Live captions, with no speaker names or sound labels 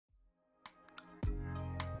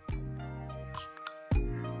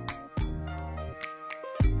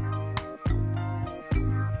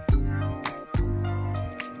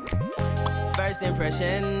First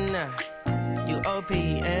impression, you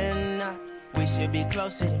OPN. We should be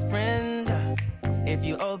closer than friends. If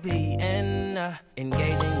you OPN,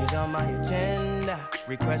 engaging you's on my agenda.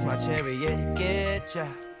 Request my chariot to get ya.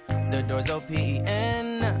 The door's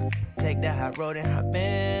OPN. Take that hot road and hop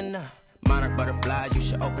in. Monarch butterflies, you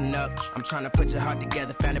should open up. I'm trying to put your heart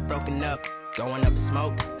together, found it broken up. Going up in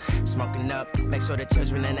smoke, smoking up. Make sure the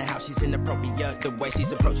children in the house, she's inappropriate. The way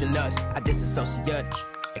she's approaching us, I disassociate.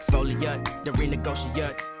 Exfoliate, the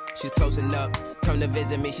renegotiate. She's closing up, come to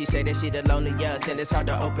visit me. She say that she the loneliest, and it's hard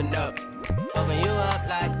to open up. Open you up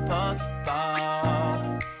like a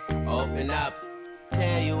Pokeball. Open up,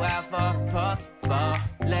 tear you out for a Pokeball.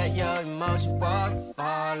 Let your emotion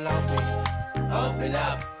waterfall on me. Open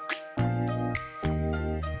up.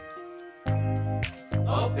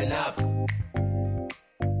 Open up.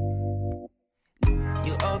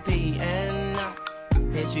 You OPN,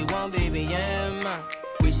 bitch, you won't BBM.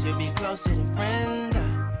 We should be closer than friends.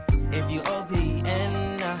 If you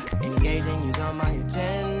OPN, engaging you's on my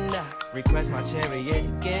agenda. Request my chariot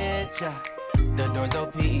to get ya. The door's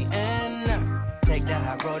OPN. Take that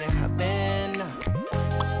hot road and hop in.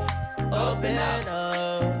 Open up,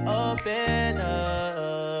 open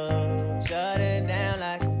up. Shut it down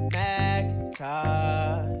like a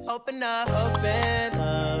Macintosh. Open up, open,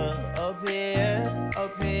 open.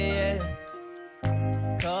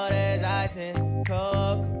 Cold as ice and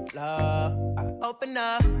Coca-Cola. Open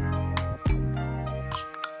up.